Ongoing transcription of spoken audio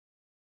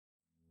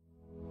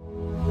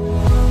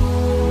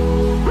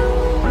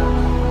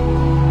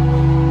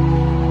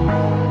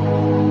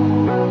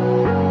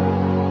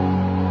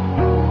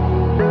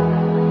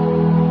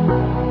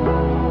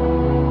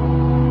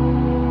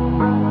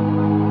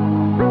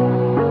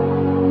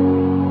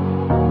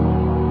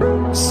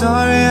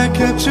Sorry I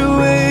kept you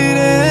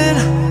waiting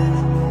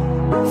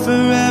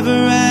forever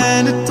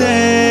and a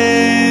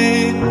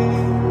day,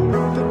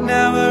 but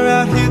now we're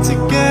out here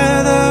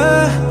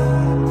together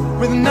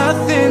with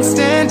nothing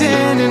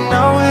standing in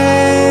our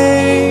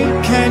way.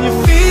 Can you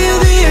feel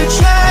the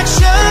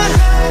attraction?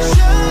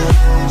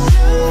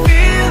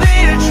 Feel the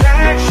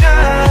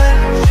attraction.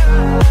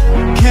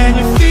 Can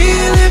you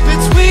feel it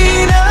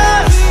between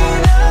us?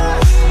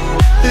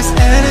 This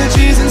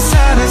energy's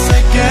inside us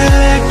like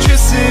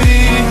electricity.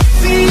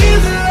 Feel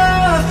the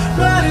love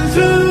running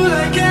through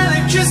like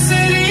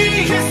electricity.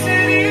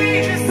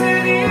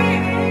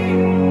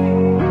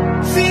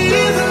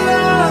 Feel the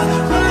love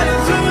running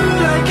through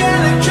like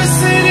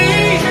electricity.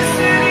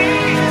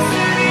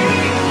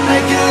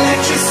 Like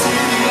electricity.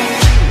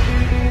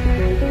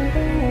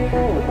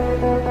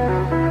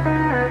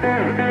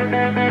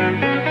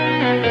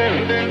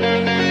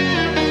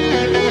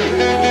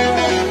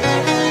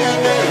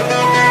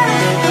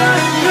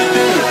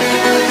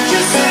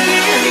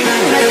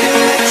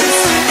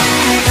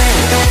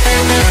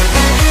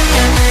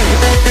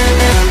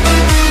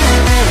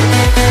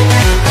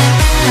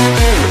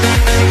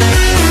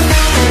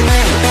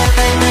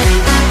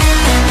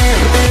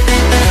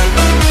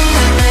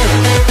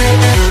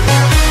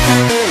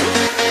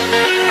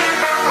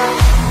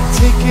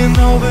 Taking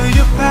over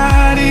your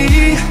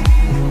body,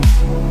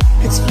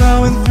 it's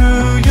flowing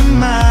through your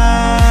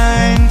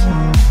mind.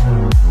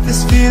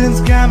 This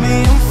feeling's got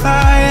me on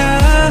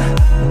fire.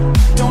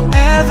 Don't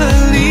ever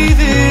leave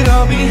it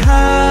all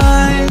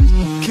behind.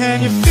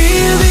 Can you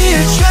feel the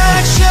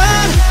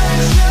attraction?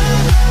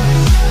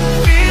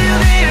 Feel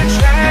the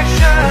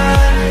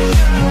attraction.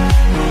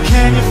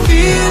 Can you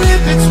feel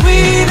it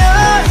between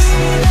us?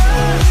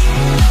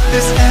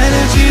 This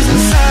energy's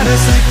inside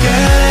us like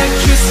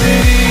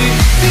electricity.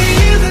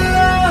 Feel the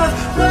love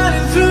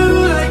running through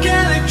like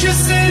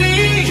electricity.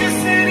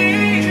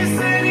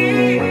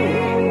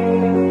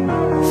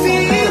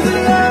 Feel the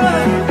love.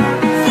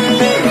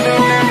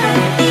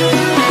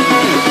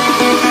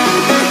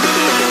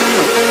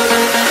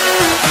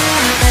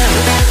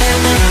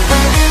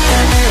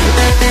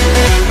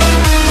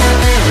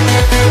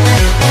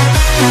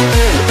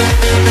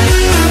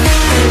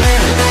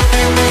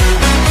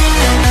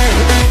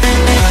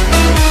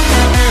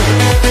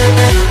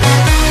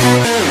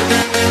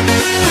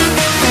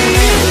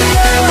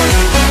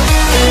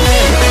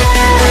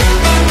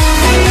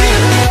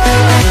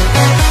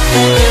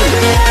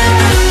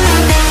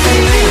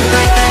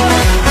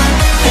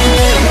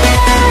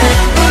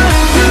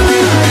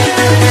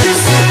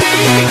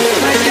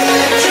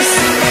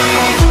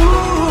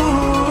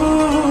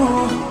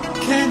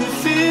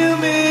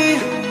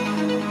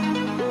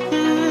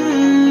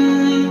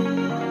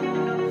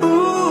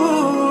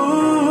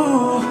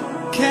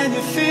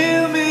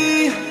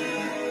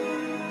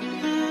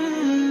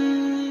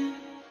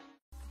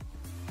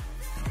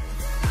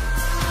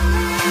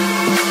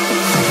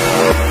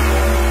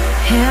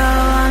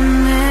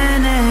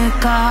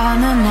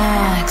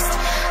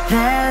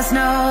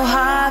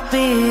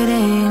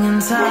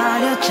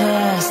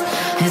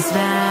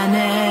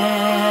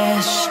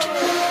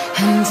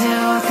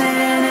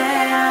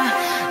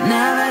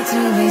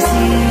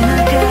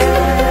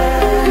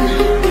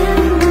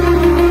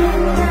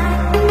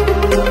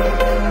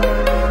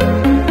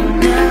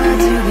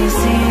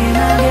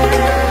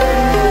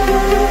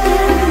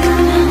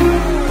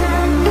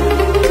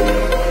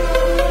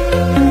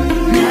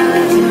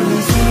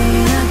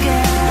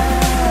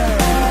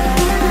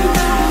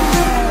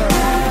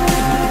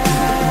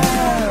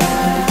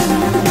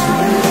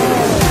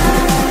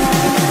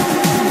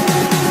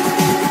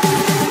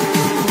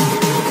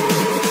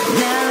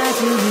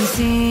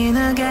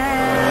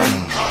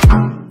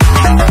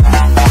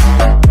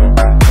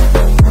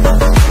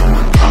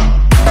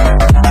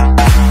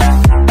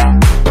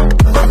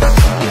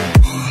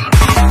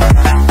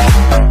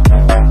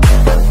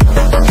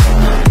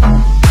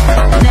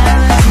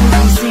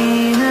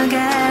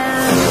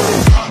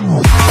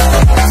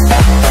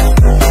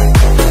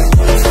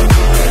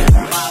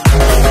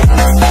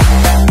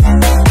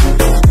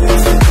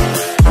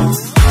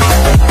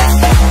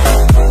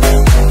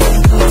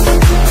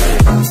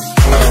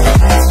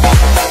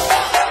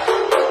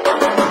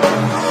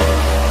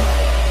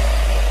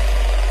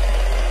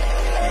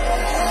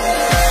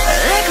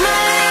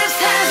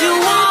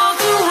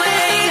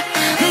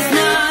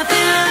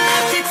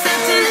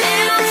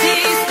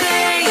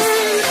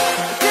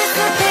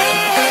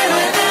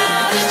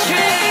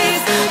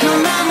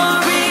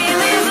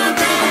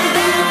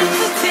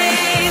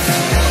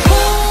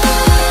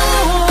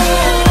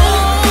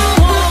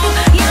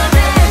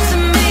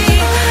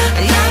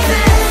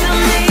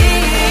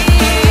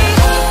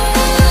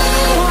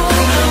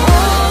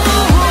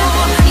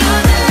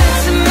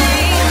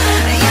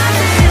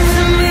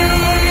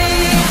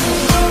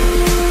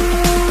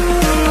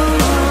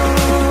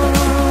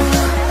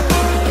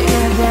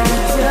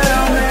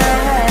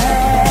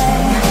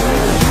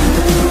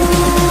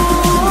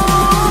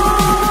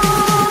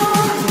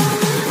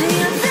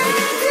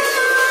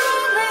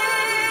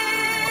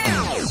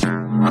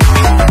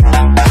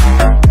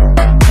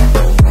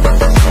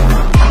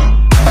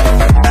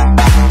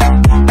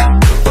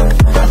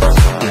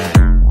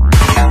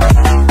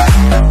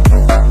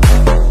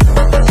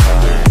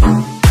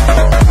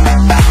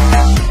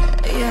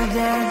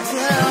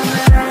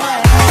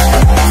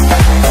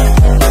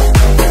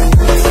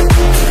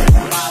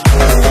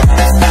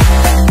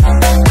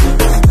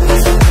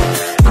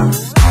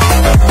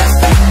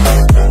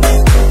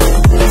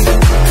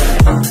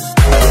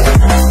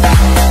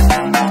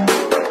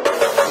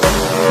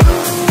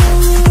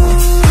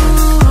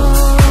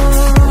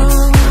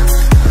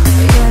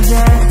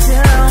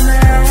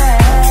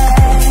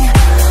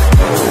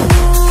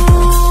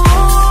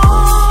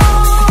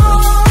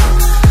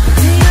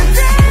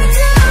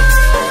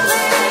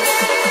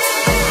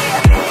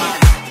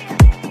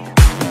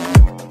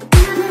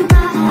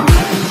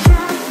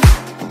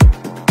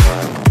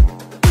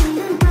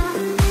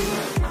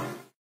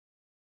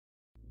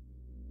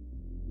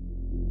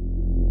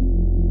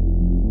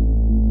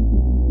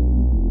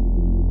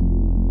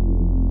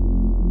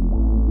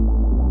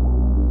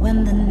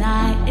 When the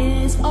night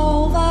is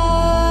over,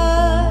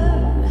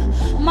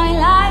 my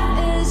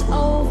life is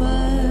over,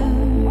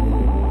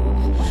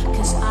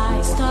 'cause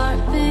I start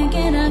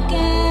thinking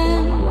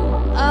again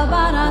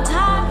about our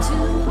time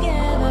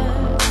together.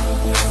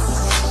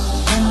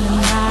 When the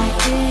night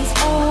is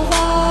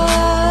over,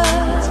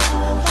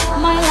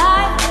 my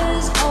life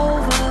is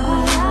over,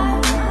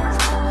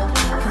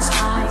 'cause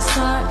I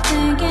start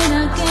thinking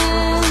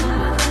again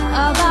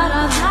about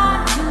our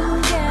time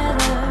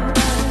together.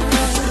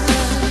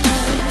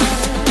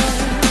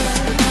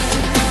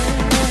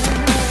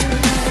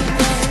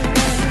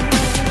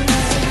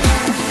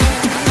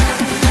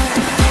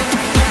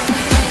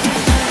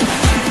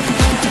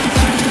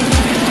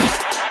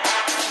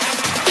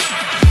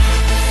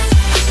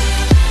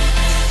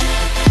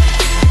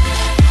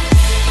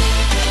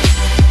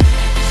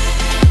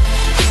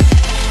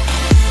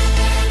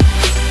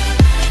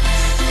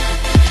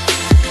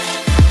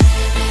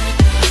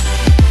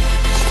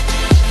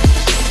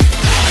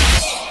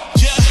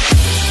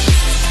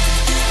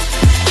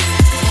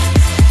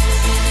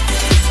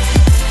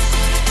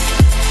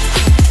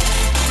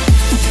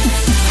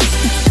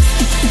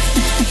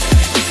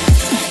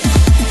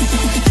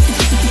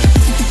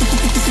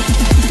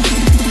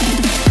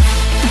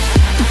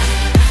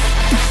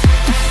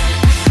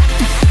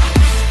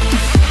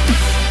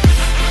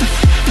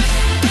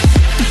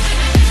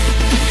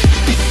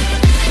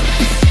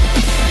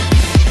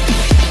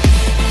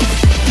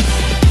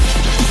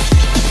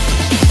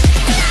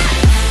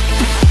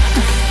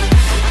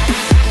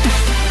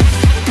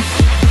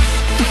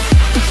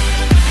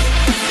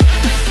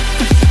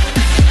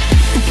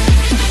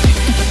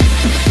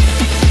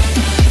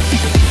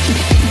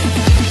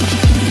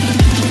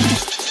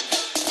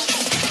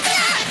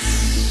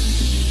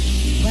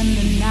 When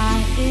the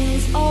night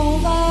is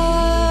over,